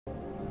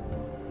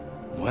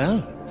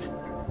Well,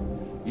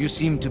 you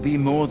seem to be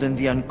more than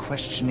the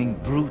unquestioning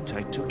brute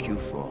I took you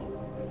for.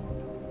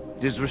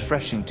 It is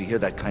refreshing to hear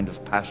that kind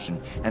of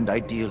passion and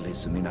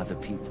idealism in other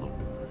people,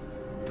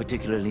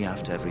 particularly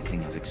after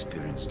everything I've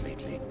experienced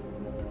lately.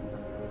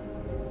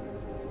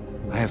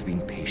 I have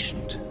been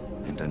patient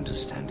and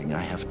understanding.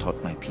 I have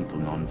taught my people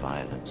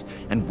non-violence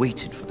and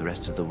waited for the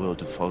rest of the world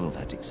to follow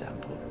that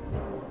example.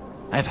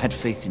 I have had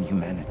faith in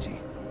humanity,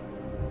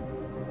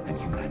 and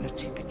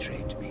humanity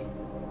betrayed me.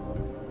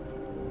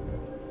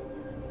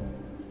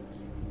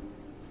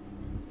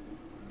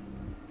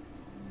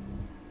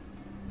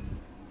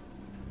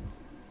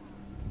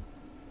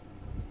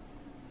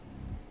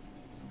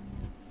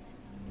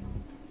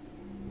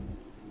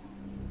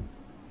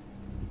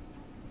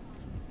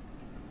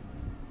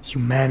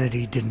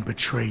 Humanity didn't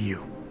betray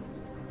you.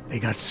 They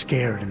got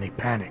scared and they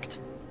panicked.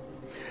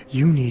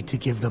 You need to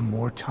give them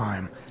more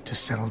time to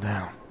settle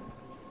down.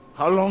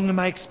 How long am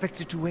I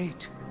expected to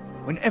wait,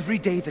 when every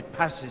day that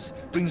passes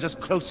brings us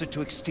closer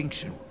to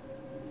extinction?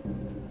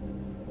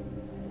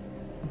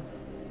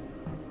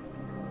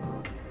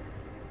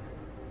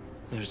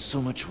 There is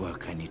so much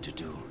work I need to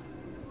do.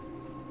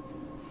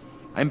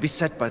 I'm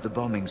beset by the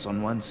bombings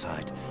on one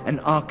side, and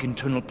Ark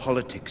internal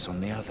politics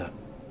on the other.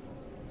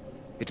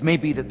 It may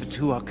be that the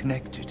two are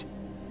connected.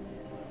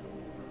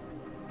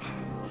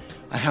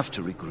 I have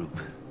to regroup,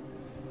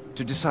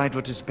 to decide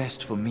what is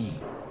best for me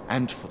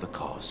and for the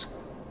cause.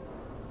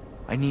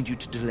 I need you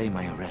to delay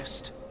my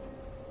arrest,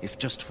 if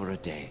just for a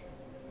day.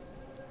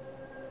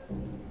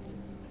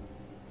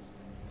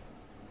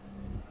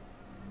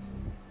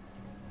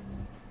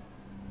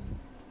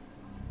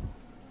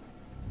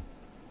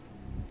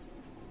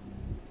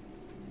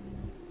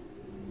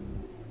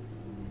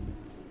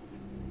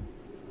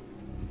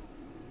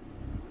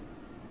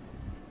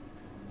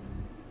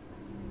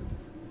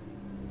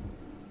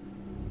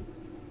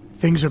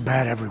 Things are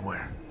bad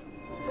everywhere,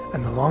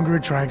 and the longer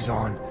it drags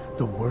on,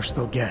 the worse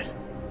they'll get.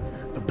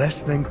 The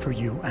best thing for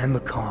you and the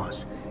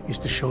cause is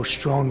to show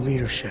strong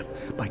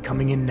leadership by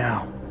coming in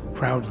now,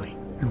 proudly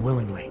and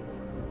willingly,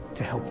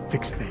 to help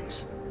fix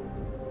things.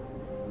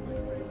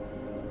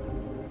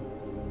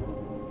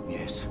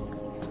 Yes.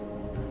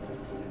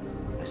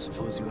 I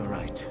suppose you are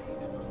right.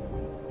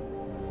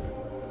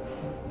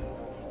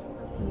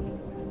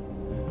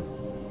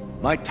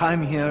 My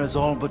time here has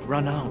all but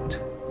run out.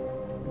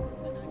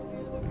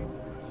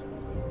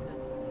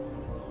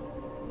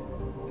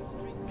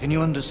 Can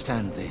you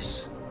understand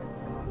this?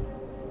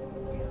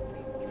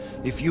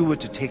 If you were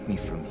to take me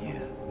from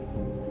here,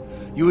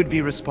 you would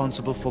be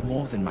responsible for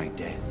more than my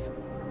death.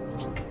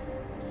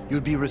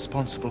 You'd be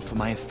responsible for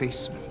my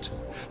effacement,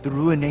 the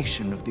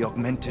ruination of the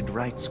Augmented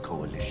Rights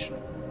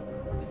Coalition,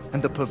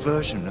 and the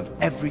perversion of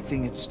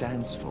everything it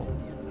stands for.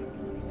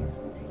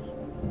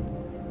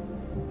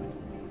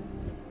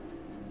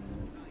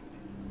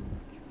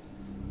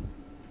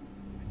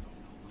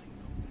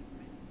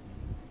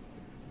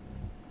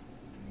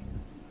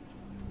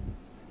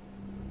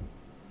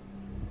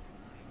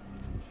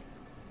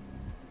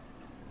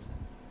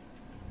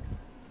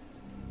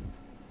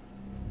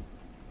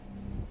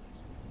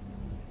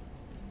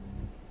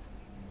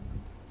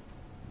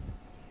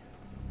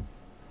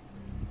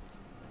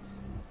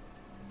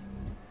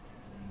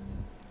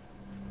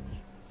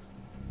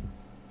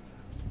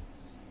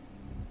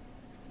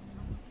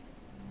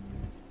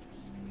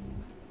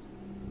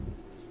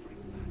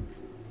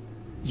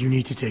 You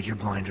need to take your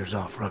blinders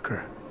off,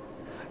 Rucker.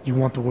 You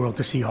want the world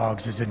to see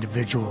Hogs as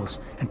individuals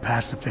and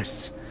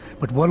pacifists,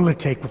 but what'll it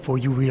take before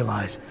you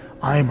realize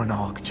I'm an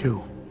Hog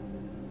too?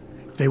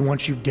 If they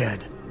want you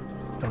dead,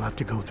 they'll have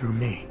to go through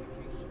me.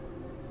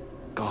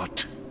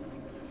 God.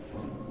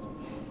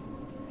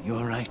 You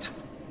are right.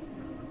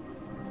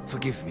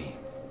 Forgive me.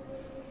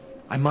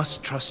 I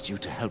must trust you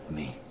to help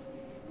me.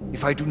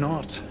 If I do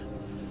not,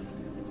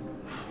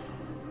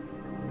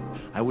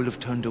 I will have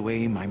turned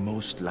away my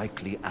most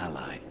likely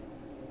ally.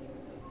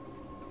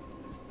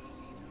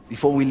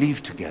 Before we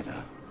leave together,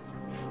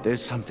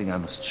 there's something I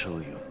must show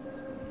you.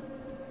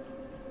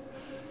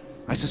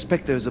 I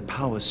suspect there's a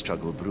power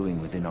struggle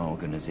brewing within our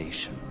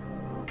organization.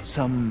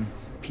 Some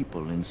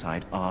people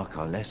inside ARC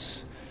are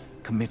less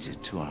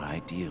committed to our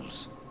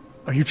ideals.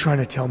 Are you trying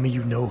to tell me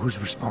you know who's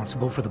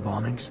responsible for the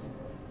bombings?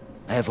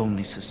 I have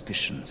only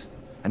suspicions,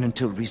 and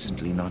until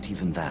recently, not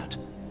even that.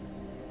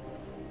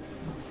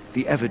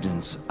 The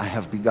evidence I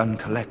have begun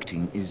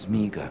collecting is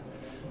meager,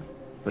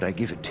 but I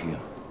give it to you.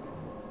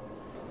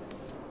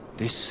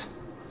 This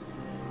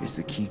is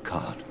the key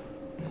card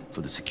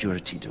for the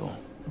security door.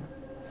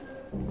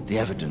 The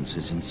evidence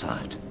is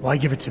inside. Why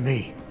give it to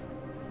me?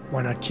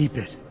 Why not keep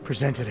it,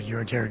 present it at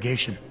your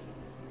interrogation?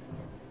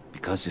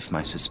 Because if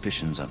my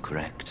suspicions are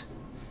correct,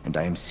 and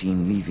I am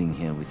seen leaving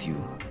here with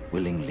you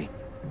willingly,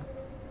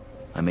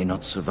 I may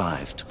not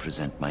survive to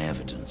present my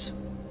evidence.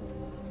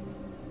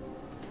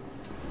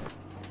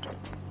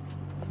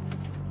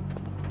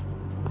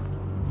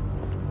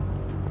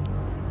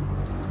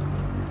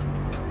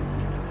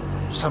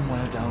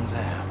 Somewhere down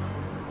there,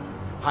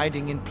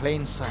 hiding in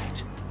plain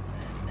sight,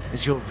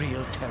 is your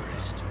real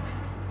terrorist.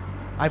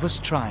 I was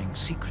trying,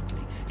 secretly,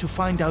 to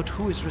find out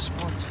who is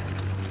responsible.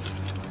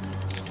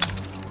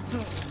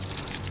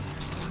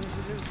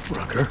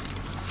 Rucker?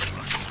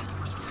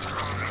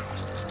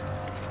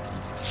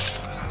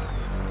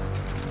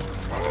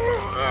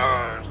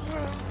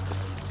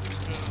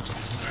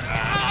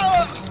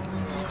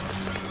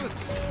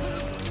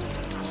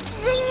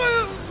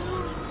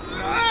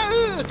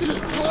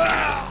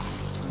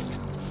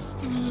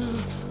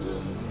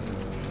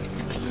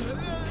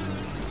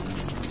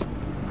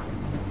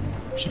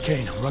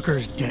 Chicane, Rucker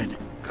is dead.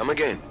 Come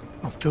again.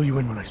 I'll fill you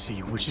in when I see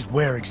you, which is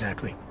where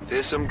exactly?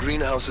 There's some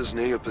greenhouses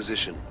near your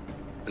position.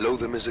 Below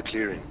them is a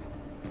clearing.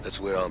 That's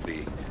where I'll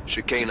be.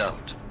 Chicane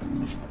out.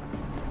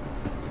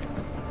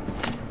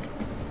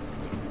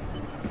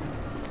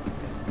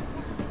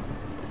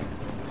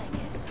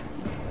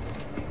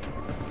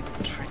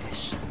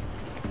 Tradition,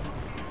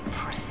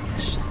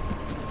 precision,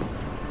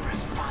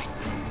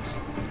 refinement,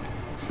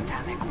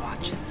 static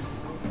watches.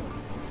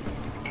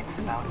 It's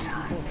about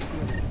time.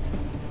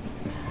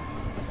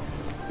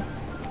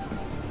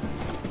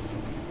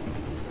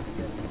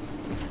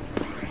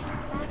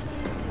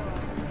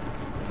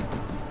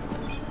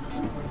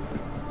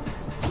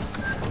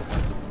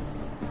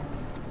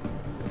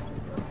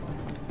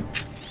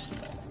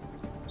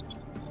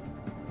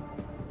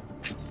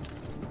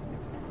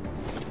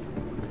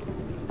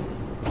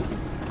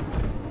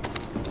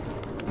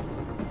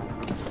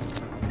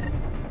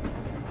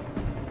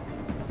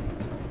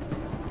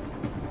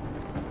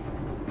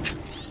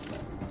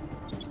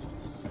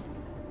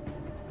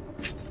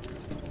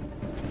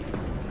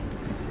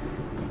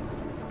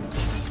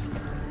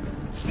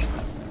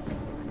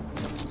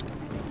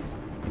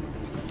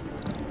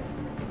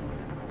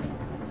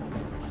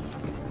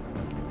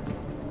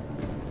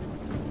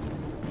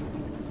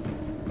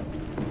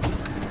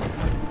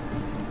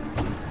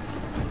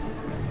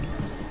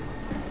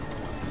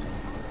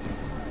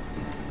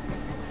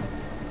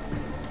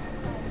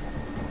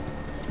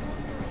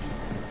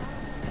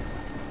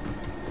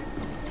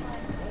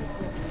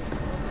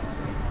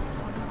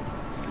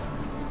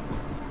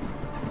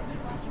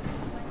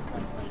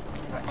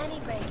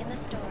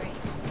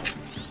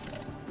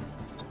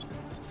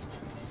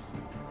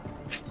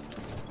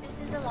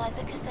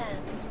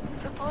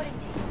 Reporting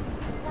to you,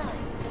 live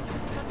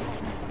from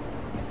Titan.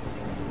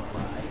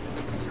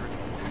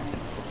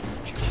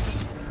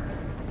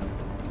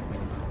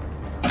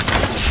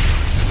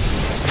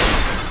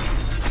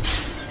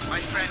 My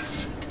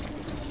friends,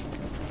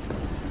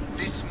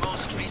 this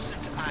most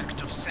recent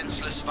act of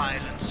senseless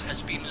violence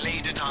has been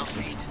laid at our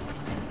feet.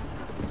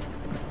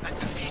 At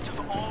the feet of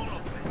all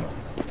of them.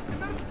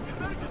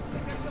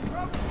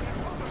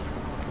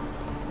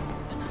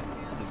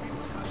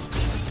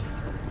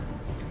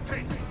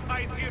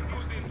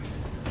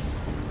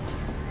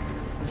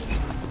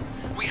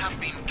 We have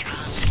been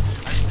cast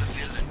as the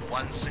villain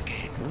once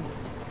again.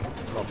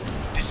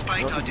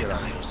 Despite our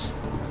denials,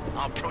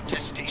 our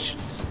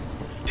protestations,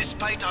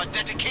 despite our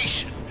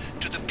dedication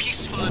to the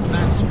peaceful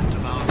advancement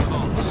of our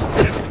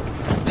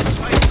cause,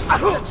 despite the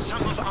fact that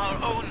some of our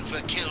own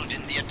were killed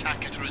in the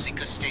attack at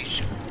Ruzicka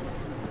Station.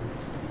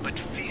 But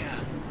fear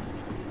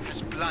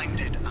has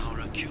blinded our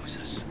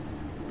accusers.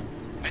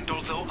 And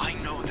although I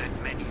know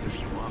that many of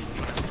you are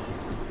fearful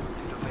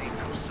in the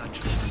wake of such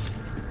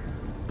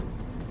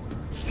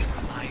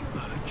I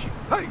urge you.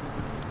 Hey!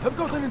 I've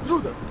got an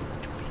intruder!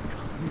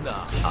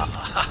 Nah,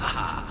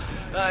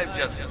 I'm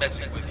just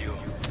messing with you.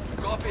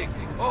 Copy.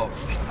 Oh.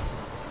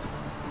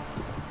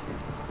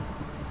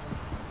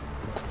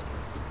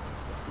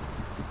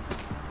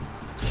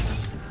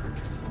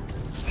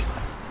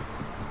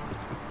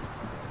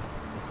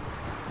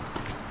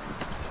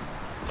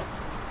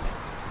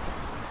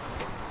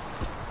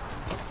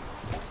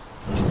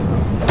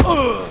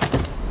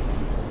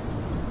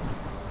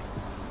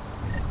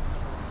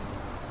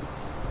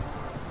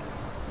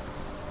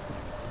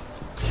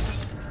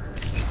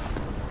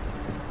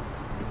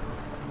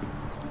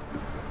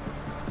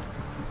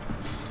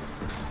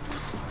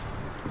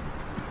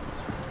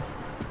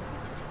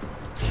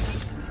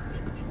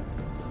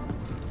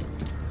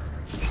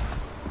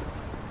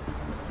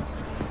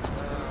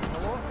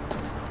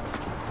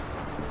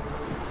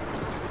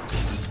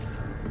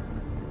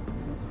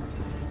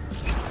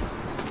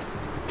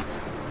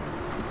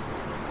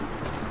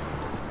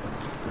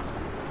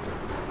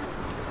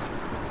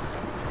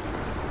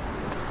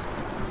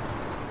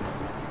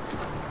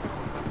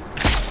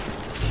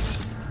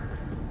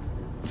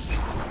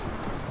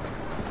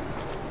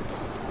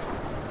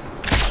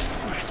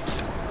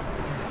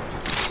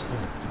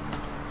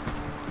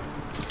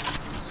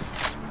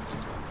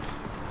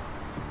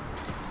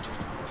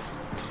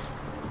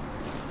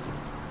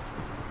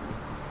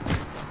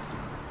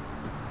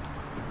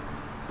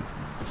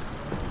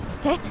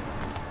 That?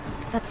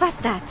 What was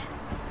that?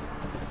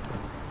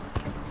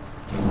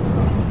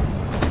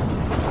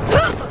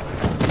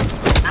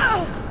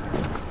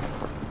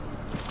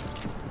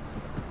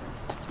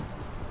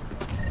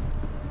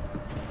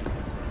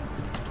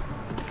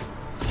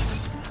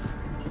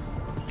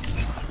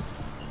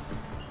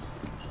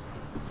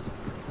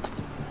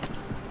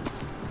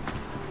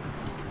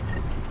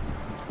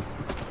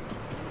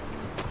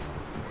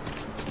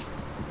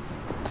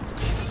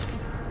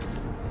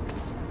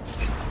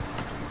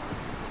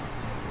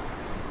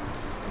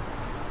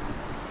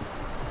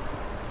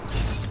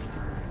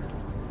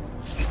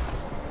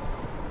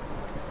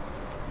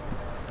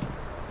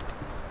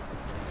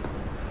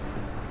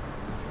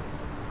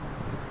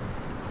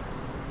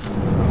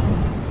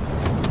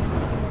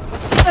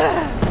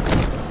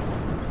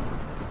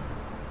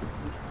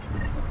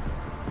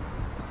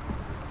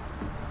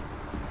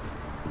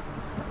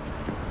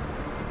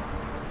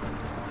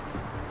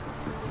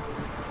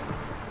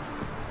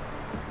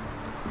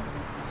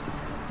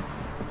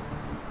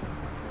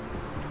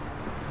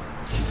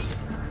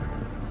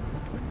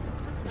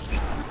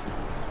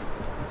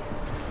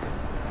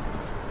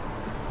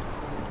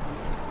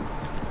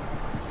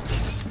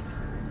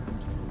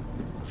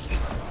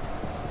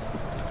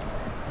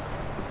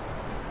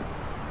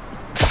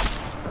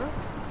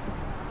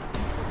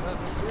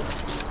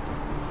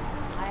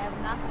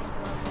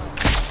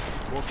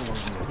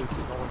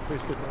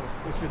 Glad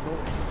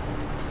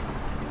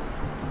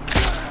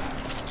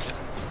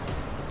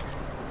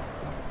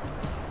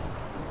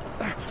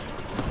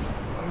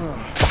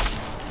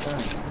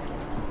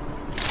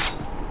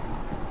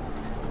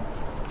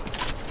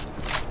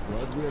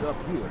we're up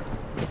here.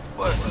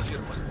 Well, here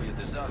must be a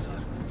disaster.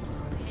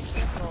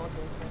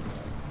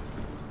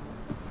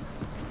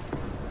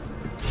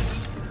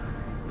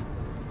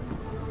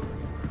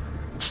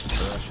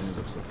 Rations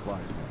of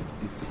supplies.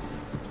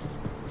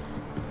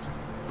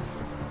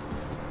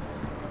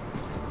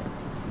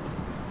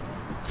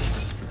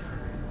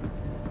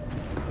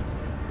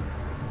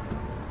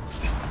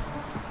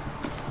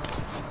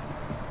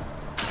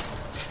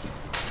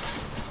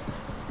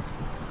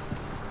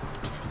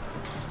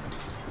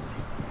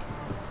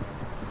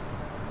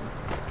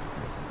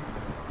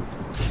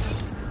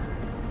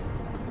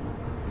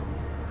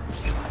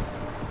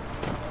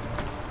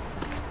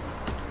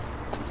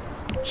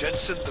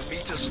 Jensen, the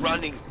meter's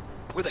running.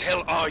 Where the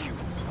hell are you?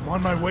 I'm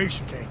on my way,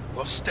 Chicane.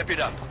 Well, step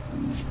it up.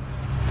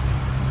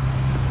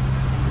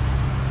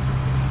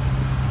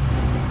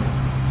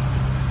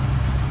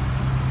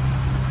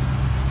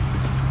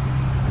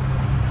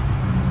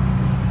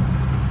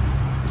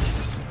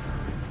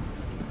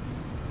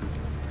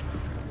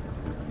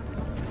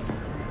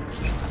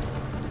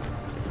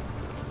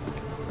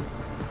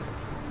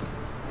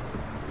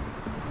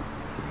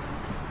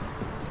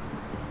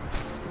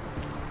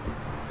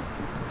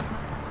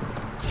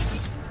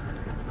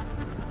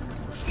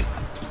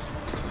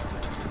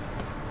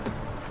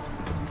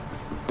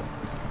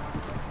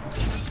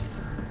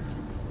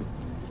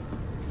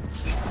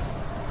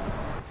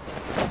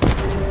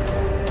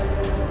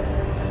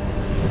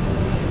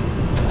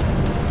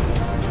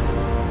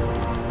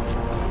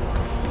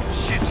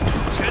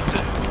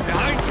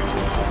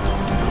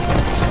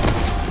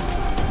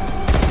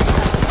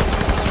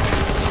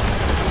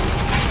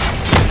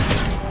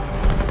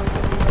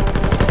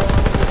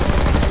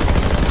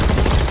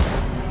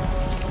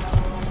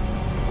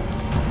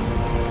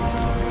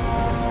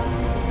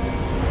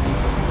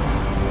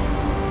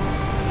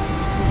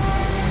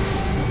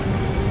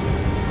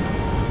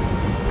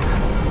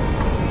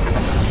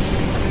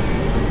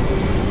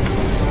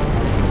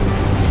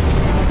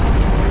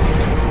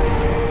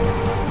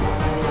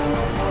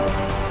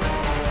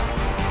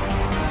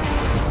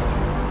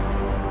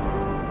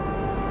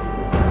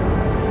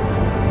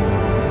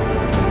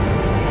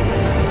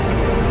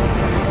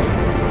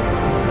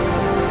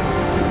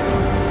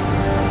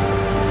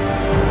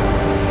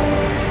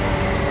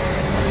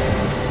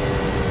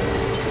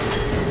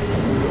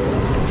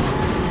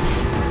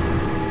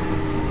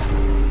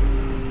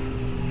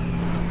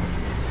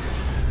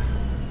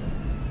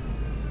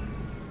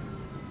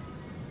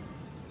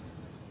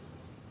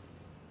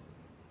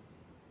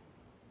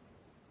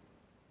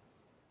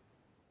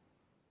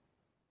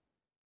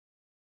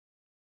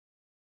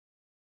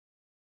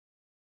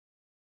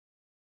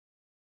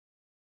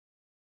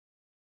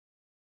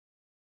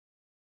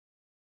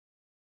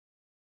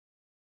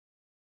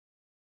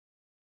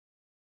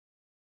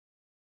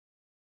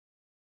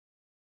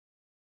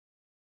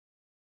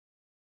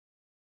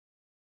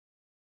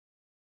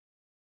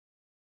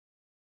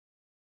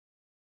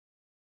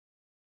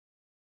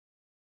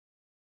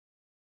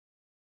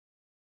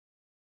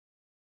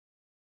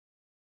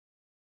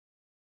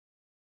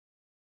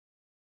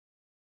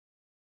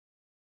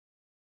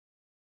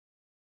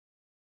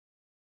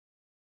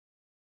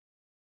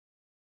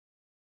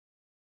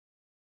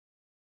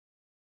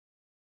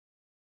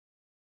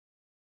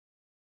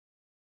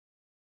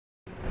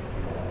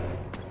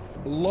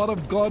 A lot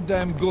of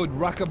goddamn good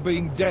Rucker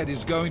being dead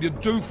is going to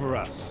do for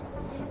us.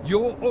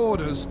 Your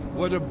orders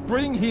were to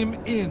bring him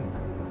in.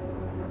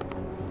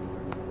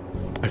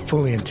 I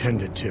fully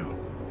intended to.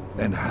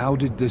 Then how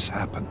did this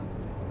happen?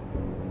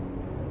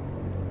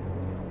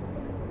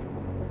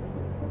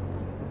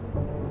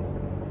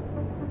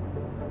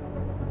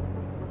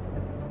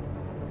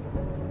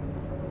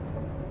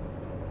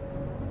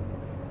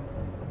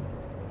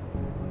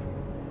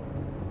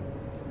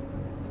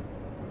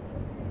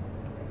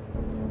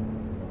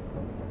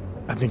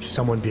 I think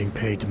someone being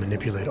paid to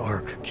manipulate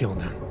Ark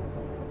killed him.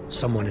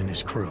 Someone in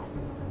his crew.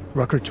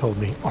 Rucker told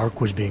me Ark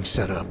was being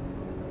set up,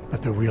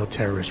 that the real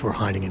terrorists were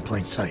hiding in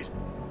plain sight.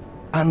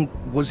 And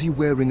was he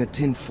wearing a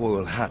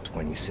tinfoil hat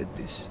when he said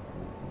this?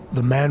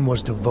 The man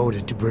was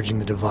devoted to bridging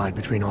the divide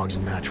between Augs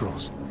and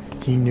Naturals.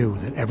 He knew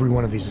that every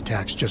one of these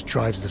attacks just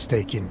drives the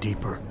stake in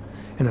deeper,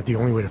 and that the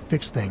only way to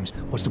fix things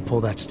was to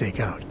pull that stake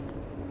out.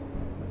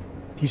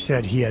 He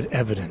said he had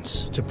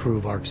evidence to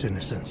prove Ark's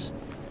innocence.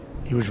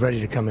 He was ready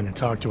to come in and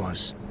talk to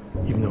us,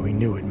 even though he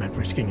knew it meant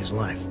risking his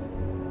life.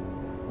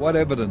 What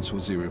evidence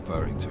was he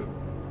referring to?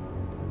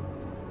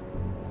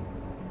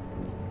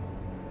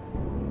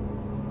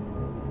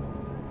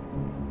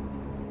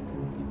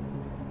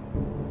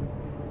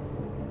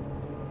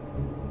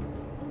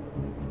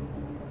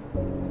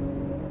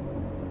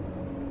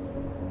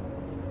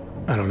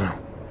 I don't know.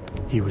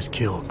 He was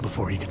killed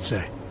before he could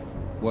say.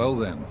 Well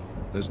then,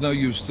 there's no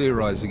use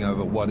theorizing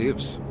over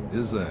what-ifs,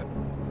 is there?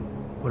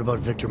 What about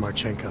Viktor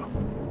Marchenko?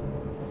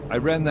 I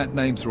ran that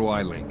name through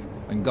iLink,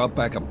 and got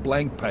back a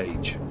blank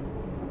page.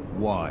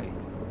 Why?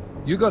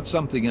 You got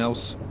something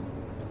else?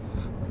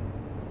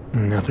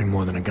 Nothing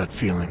more than a gut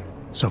feeling,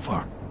 so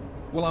far.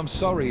 Well, I'm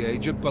sorry,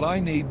 Agent, but I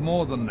need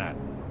more than that.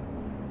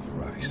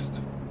 Christ.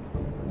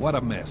 What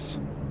a mess.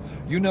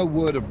 You know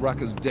word of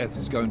Rucker's death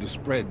is going to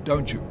spread,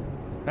 don't you?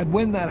 And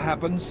when that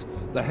happens,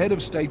 the head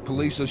of state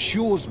police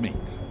assures me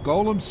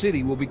Golem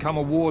City will become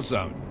a war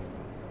zone.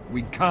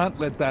 We can't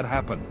let that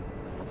happen.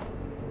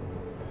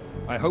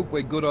 I hope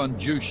we're good on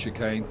juice,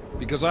 Chicane,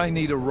 because I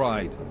need a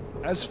ride.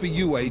 As for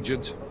you,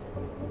 Agent...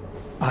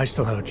 I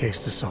still have a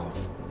case to solve,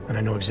 and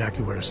I know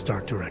exactly where to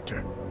start,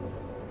 Director.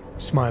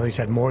 Smiley's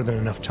had more than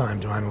enough time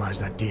to analyze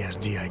that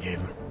DSD I gave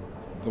him.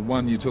 The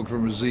one you took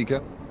from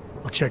Rosika?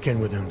 I'll check in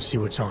with him, see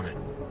what's on it.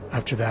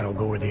 After that, I'll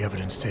go where the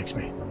evidence takes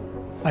me.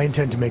 I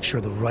intend to make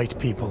sure the right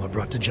people are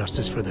brought to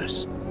justice for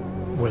this,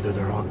 whether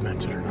they're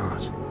augmented or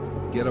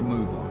not. Get a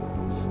move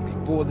on,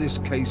 before this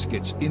case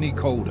gets any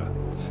colder.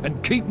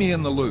 And keep me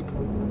in the loop.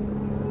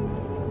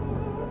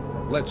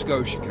 Let's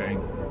go, Chicane.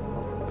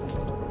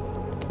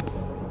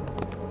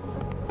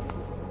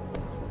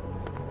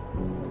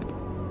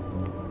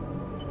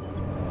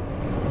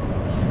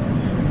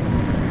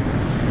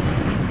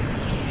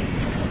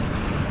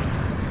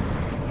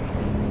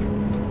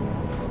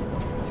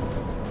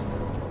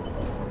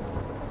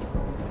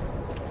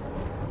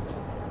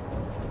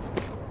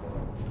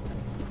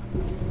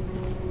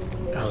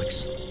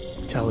 Alex,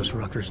 tell us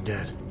Rucker's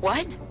dead.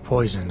 What?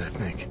 Poisoned, I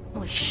think.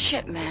 Holy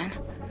shit, man.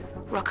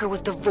 Rucker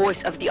was the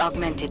voice of the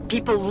Augmented.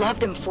 People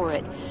loved him for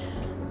it.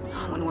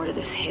 When word of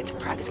this hits,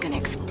 Prague is gonna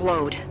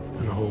explode.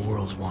 And the whole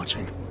world's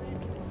watching.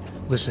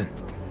 Listen,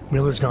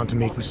 Miller's gone to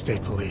meet with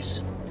state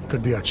police.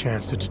 Could be our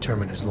chance to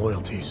determine his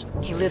loyalties.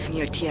 He lives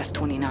near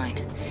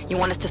TF-29. You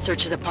want us to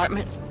search his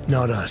apartment?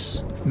 Not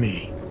us.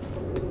 Me.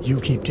 You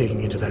keep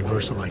digging into that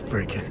VersaLife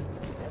break-in.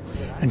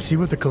 And see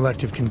what the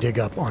Collective can dig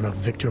up on a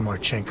Viktor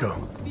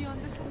Marchenko.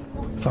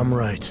 If I'm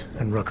right,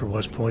 and Rucker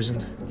was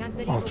poisoned,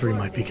 all three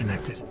might be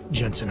connected.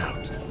 Jensen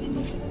out.